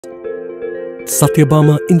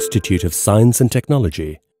Sathyabama Institute of Science and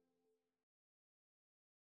Technology.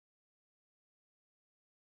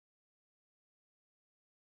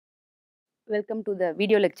 Welcome to the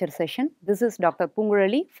video lecture session. This is Dr.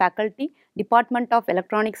 Poonguzhali, Faculty, Department of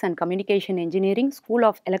Electronics and Communication Engineering, School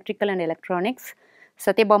of Electrical and Electronics,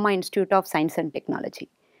 Sathyabama Institute of Science and Technology.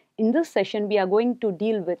 In this session, we are going to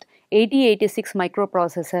deal with AD86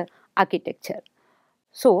 Microprocessor Architecture.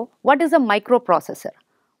 So, what is a microprocessor?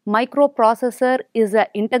 Microprocessor is an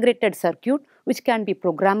integrated circuit which can be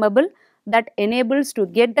programmable that enables to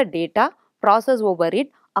get the data, process over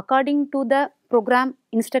it according to the program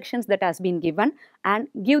instructions that has been given and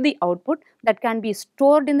give the output that can be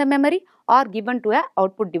stored in the memory or given to an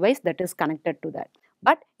output device that is connected to that.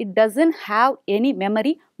 But it doesn't have any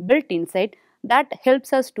memory built inside that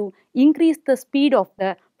helps us to increase the speed of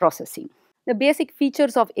the processing. The basic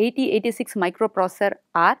features of AD86 microprocessor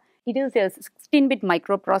are: it is a 16-bit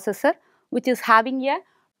microprocessor which is having a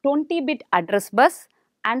 20-bit address bus,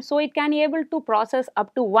 and so it can able to process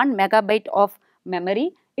up to 1 megabyte of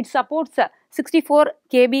memory. It supports 64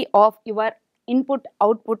 KB of your input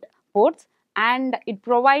output ports, and it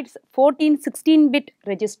provides 14 16-bit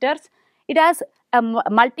registers. It has a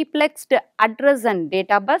multiplexed address and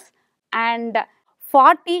data bus and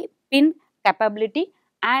 40 pin capability,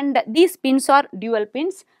 and these pins are dual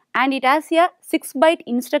pins, and it has a 6-byte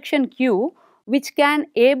instruction queue which can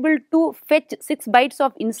able to fetch 6 bytes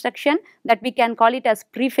of instruction that we can call it as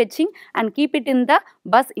prefetching and keep it in the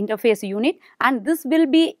bus interface unit, and this will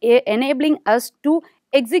be enabling us to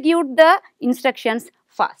execute the instructions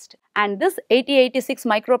fast. And this AD86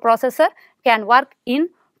 microprocessor can work in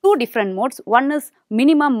two different modes. One is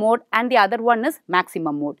minimum mode and the other one is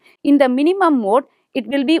maximum mode. In the minimum mode, it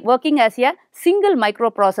will be working as a single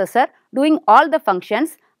microprocessor doing all the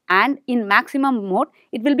functions, and in maximum mode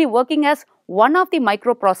it will be working as one of the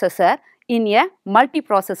microprocessor in a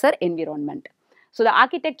multiprocessor environment. So the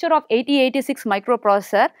architecture of AD86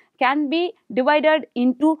 microprocessor can be divided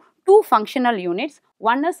into two functional units.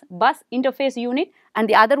 One is bus interface unit and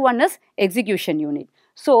the other one is execution unit,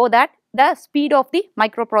 so that the speed of the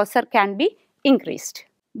microprocessor can be increased.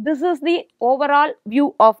 This is the overall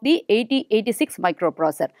view of the AD86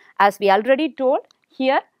 microprocessor. As we already told,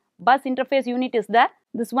 here bus interface unit is there,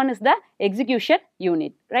 this one is the execution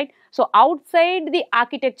unit, right? So outside the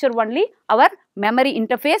architecture only our memory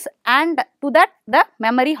interface, and to that the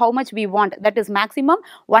memory how much we want, that is maximum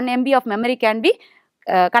 1 MB of memory can be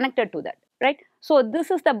connected to that, right? So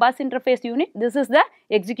this is the bus interface unit, this is the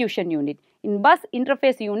execution unit. In bus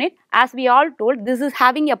interface unit, as we all told, this is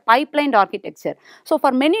having a pipelined architecture. So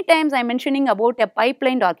for many times I am mentioning about a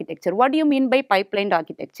pipelined architecture. What do you mean by pipelined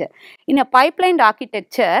architecture? In a pipelined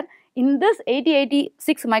architecture, in this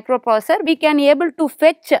AD86 microprocessor, we can able to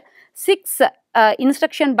fetch 6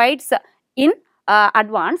 instruction bytes in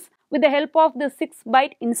advance with the help of the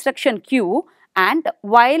 6-byte instruction queue, and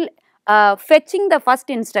while fetching the first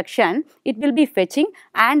instruction, it will be fetching,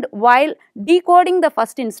 and while decoding the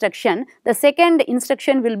first instruction, the second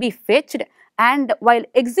instruction will be fetched, and while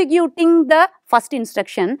executing the first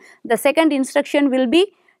instruction, the second instruction will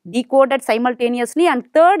be decoded simultaneously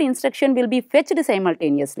and third instruction will be fetched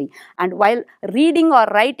simultaneously, and while reading or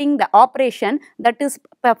writing the operation that is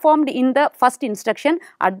performed in the first instruction,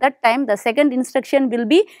 at that time the second instruction will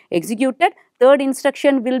be executed, third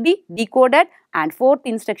instruction will be decoded and fourth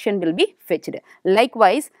instruction will be fetched.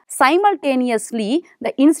 Likewise, simultaneously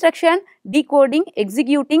the instruction decoding,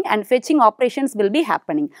 executing and fetching operations will be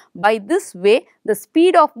happening. By this way, the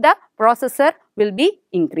speed of the processor will be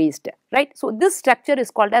increased, right? So this structure is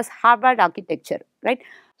called as Harvard architecture, right?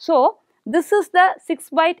 So this is the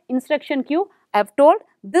 6-byte instruction queue. I have told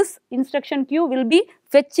this instruction queue will be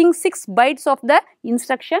fetching 6 bytes of the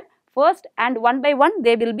instruction first, and one by one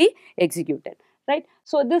they will be executed, right?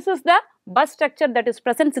 So this is the bus structure that is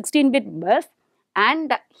present, 16-bit bus,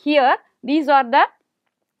 and here these are the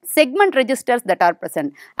segment registers that are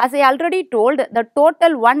present. As I already told, the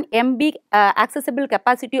total 1 MB accessible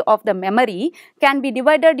capacity of the memory can be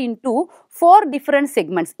divided into 4 different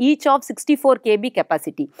segments, each of 64 KB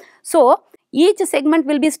capacity. So each segment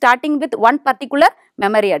will be starting with one particular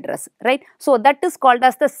memory address, right? So that is called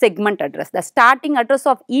as the segment address. The starting address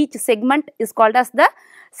of each segment is called as the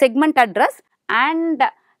segment address, and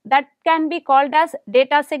that can be called as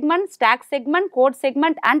data segment, stack segment, code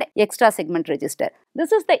segment and extra segment register.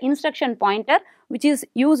 This is the instruction pointer which is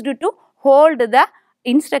used to hold the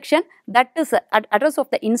instruction, that is address of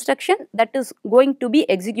the instruction that is going to be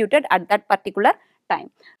executed at that particular time.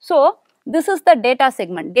 So this is the data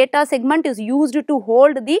segment. Data segment is used to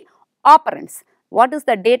hold the operands. What is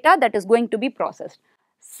the data that is going to be processed?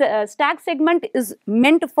 Stack segment is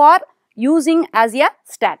meant for using as a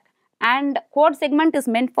stack, and code segment is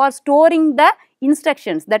meant for storing the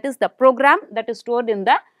instructions, that is the program that is stored in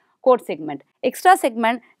the code segment. Extra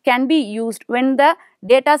segment can be used when the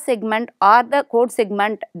data segment or the code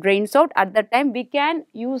segment drains out. At that time we can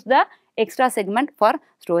use the extra segment for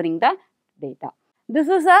storing the data. This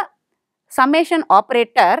is a summation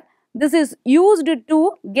operator. This is used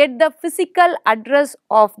to get the physical address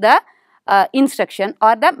of the instruction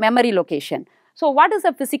or the memory location. So what is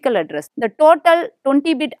a physical address? The total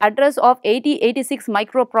 20-bit address of 8086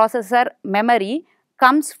 microprocessor memory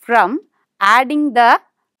comes from adding the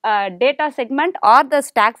data segment or the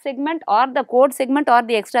stack segment or the code segment or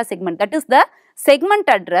the extra segment, that is the segment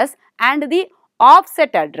address and the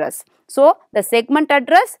offset address. So the segment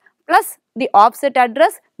address plus the offset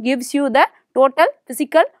address gives you the total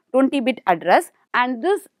physical 20-bit address, and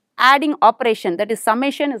this adding operation, that is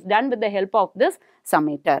summation, is done with the help of this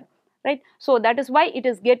summator, right. So that is why it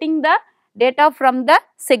is getting the data from the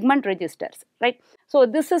segment registers, right. So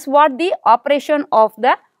this is what the operation of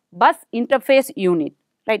the bus interface unit,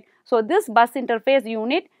 right. So this bus interface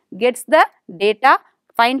unit gets the data,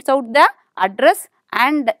 finds out the address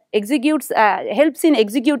and executes, helps in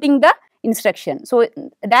executing the instruction. So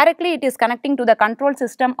directly it is connecting to the control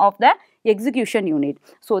system of the execution unit.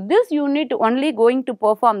 So this unit only going to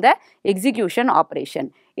perform the execution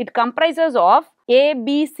operation. It comprises of A,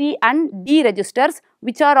 B, C and D registers,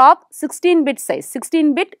 which are of 16-bit size,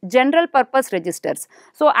 16-bit general purpose registers.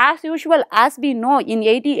 So as usual, as we know in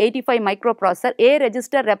 8085 microprocessor, A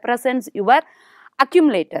register represents your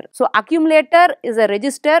accumulator. So accumulator is a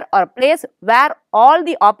register or place where all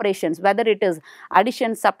the operations, whether it is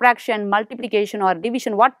addition, subtraction, multiplication or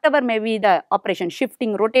division, whatever may be the operation,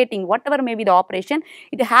 shifting, rotating, whatever may be the operation,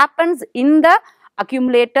 it happens in the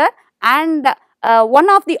accumulator, and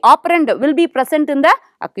one of the operand will be present in the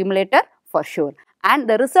accumulator for sure, and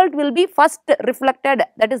the result will be first reflected,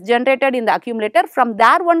 that is generated in the accumulator. From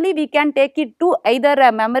there only we can take it to either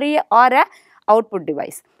a memory or a output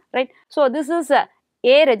device, right. So this is a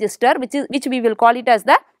register, which we will call it as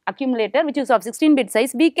the accumulator, which is of 16-bit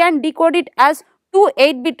size. We can decode it as two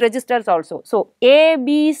 8-bit registers also. So A,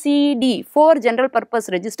 B, C, D, 4 general purpose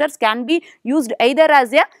registers can be used either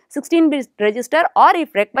as a 16-bit register, or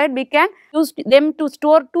if required we can use them to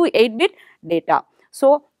store two 8-bit data.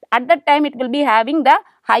 So at that time it will be having the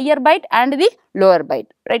higher byte and the lower byte,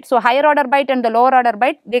 right. So higher order byte and the lower order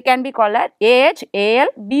byte, they can be called as AH, AL,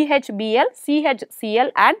 BH, BL, CH,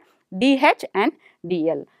 CL and DH and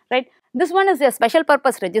DL, right. This one is a special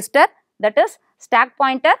purpose register, that is stack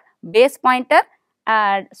pointer, base pointer,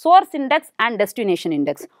 source index and destination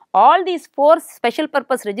index. All these 4 special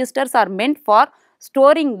purpose registers are meant for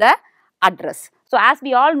storing the address. So as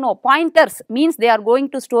we all know, pointers means they are going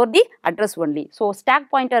to store the address only. So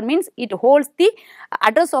stack pointer means it holds the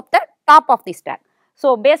address of the top of the stack.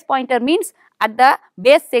 So base pointer means at the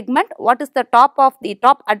base segment, what is the top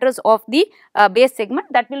address of the base segment,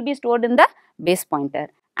 that will be stored in the base pointer.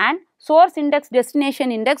 And source index,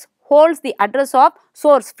 destination index holds the address of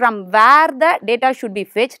source from where the data should be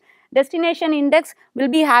fetched. Destination index will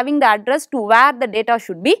be having the address to where the data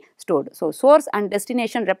should be stored. So source and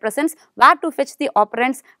destination represents where to fetch the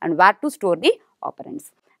operands and where to store the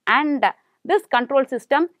operands. And this control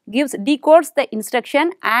system decodes the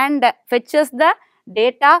instruction and fetches the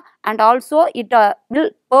data, and also it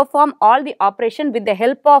will perform all the operation with the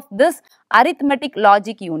help of this arithmetic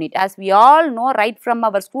logic unit. As we all know, right from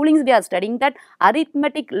our schoolings we are studying that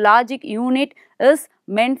arithmetic logic unit is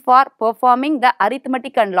meant for performing the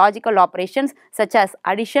arithmetic and logical operations such as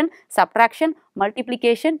addition, subtraction,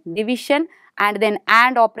 multiplication, division, and then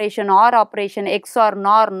AND operation, OR operation, XOR,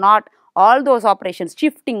 NOR, NOT, all those operations,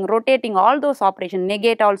 shifting, rotating, all those operations,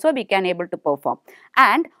 negate also we can able to perform.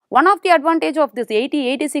 And one of the advantage of this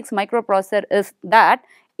 8086 microprocessor is that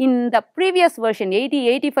in the previous version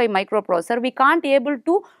 8085 microprocessor, we can't able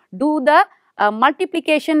to do the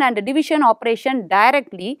multiplication and division operation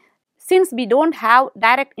directly, since we don't have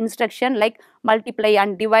direct instruction like multiply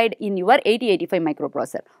and divide in your 8085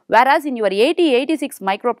 microprocessor. Whereas in your 8086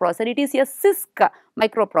 microprocessor, it is a CISC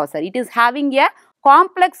microprocessor. It is having a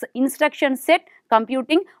complex instruction set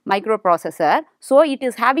computing microprocessor. So it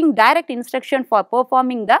is having direct instruction for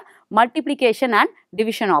performing the multiplication and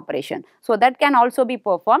division operation. So that can also be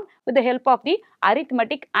performed with the help of the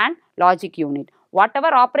arithmetic and logic unit.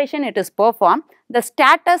 Whatever operation it is performed, the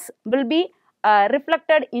status will be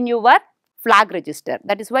reflected in your flag register.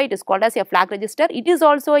 That is why it is called as a flag register. It is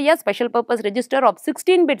also a special purpose register of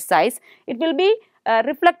 16-bit size. It will be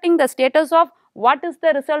reflecting the status of what is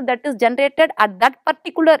the result that is generated at that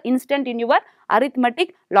particular instant in your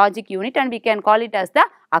arithmetic logic unit, and we can call it as the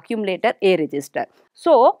accumulator A register.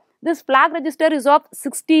 So This flag register is of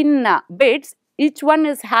 16 bits. Each one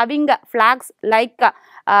is having flags like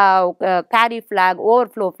carry flag,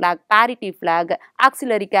 overflow flag, parity flag,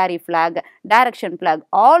 auxiliary carry flag, direction flag,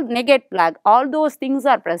 all negate flag, all those things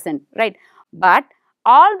are present, right? But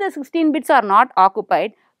all the 16 bits are not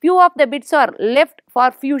occupied. Few of the bits are left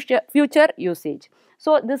for future usage.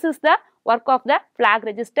 So this is the work of the flag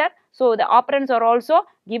register. So the operands are also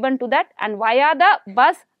given to that, and via the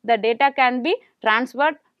bus the data can be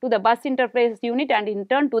transferred to the bus interface unit and in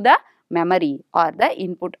turn to the memory or the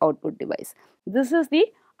input output device. This is the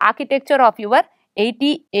architecture of your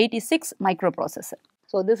AD0-AD16 microprocessor.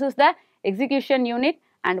 So this is the execution unit,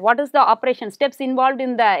 and what is the operation steps involved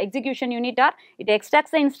in the execution unit are: it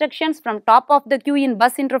extracts the instructions from top of the queue in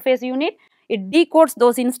bus interface unit, it decodes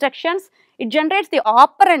those instructions, it generates the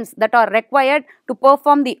operands that are required to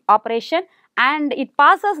perform the operation, and it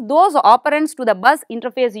passes those operands to the bus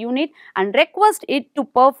interface unit and requests it to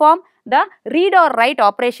perform the read or write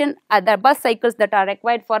operation at the bus cycles that are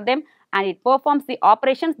required for them, and it performs the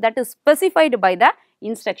operations that is specified by the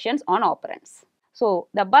instructions on operands. So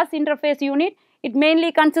the bus interface unit, it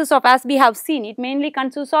mainly consists of, as we have seen, it mainly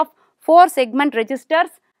consists of 4 segment registers,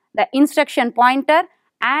 the instruction pointer,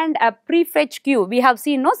 and a prefetch queue. We have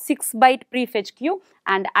seen 6 byte prefetch queue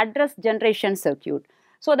and address generation circuit.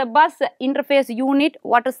 So the bus interface unit,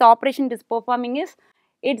 what is the operation it is performing is,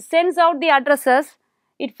 it sends out the addresses,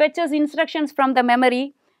 it fetches instructions from the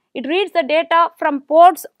memory, it reads the data from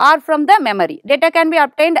ports or from the memory. Data can be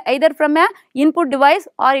obtained either from a input device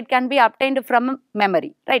or it can be obtained from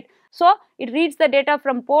memory, right? So it reads the data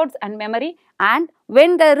from ports and memory, and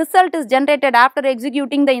when the result is generated after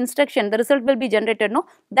executing the instruction, the result will be generated,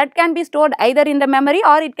 that can be stored either in the memory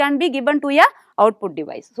or it can be given to a output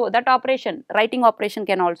device. So that operation, writing operation,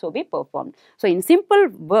 can also be performed. So in simple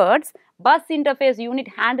words, bus interface unit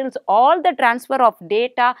handles all the transfer of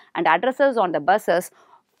data and addresses on the buses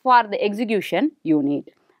for the execution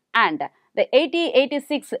unit. And the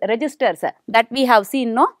AD0-AD16 registers that we have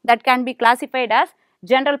seen, that can be classified as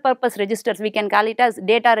general purpose registers. We can call it as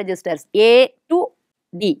data registers, A to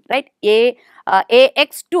D, right?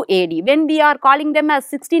 AX to AD. When we are calling them as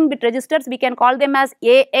 16-bit registers, we can call them as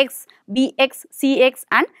AX, BX, CX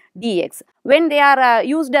and DX. When they are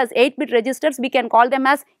used as 8-bit registers, we can call them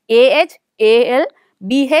as AH, AL,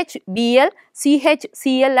 BH, BL, CH,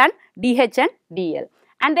 CL and DH and DL.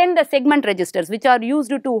 And then the segment registers, which are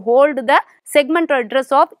used to hold the segment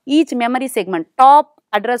address of each memory segment, top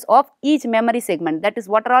address of each memory segment. That is,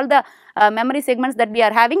 what are all the memory segments that we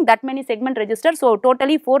are having, that many segment registers. So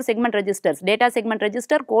totally 4 segment registers: data segment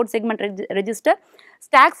register, code segment register,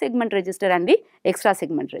 stack segment register and the extra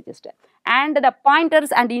segment register. And the pointers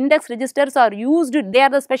and index registers are used, they are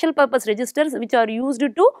the special purpose registers which are used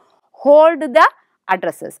to hold the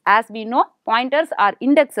addresses. As we know, pointers or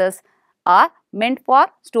indexes are meant for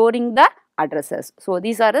storing the addresses. So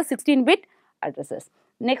these are the 16-bit addresses.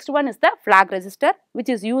 Next one is the flag register, which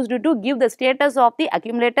is used to give the status of the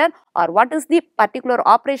accumulator, or what is the particular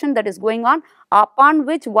operation that is going on, upon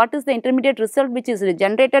which what is the intermediate result which is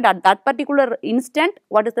generated at that particular instant,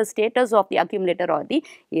 what is the status of the accumulator or the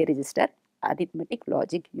A register arithmetic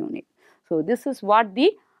logic unit. So this is what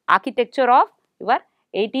the architecture of your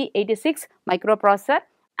AD0-AD16 microprocessor,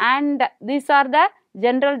 and these are the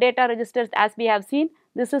general data registers as we have seen.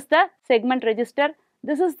 This is the segment register.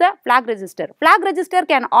 This is the flag register. Flag register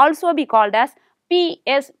can also be called as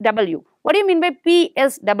PSW. What do you mean by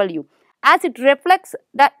PSW? As it reflects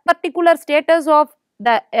the particular status of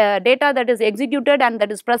the data that is executed and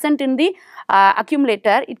that is present in the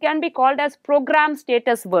accumulator, it can be called as program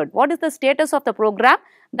status word. What is the status of the program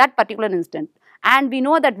that particular instant? And we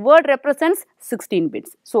know that word represents 16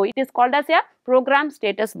 bits. So it is called as a program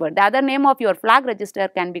status word. The other name of your flag register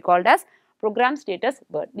can be called as program status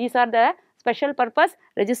word. These are the special purpose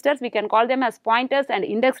registers. We can call them as pointers and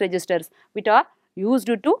index registers, which are used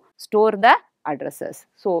to store the addresses.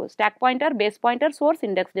 So stack pointer, base pointer, source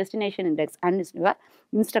index, destination index and your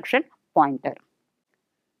instruction pointer.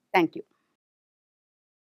 Thank you.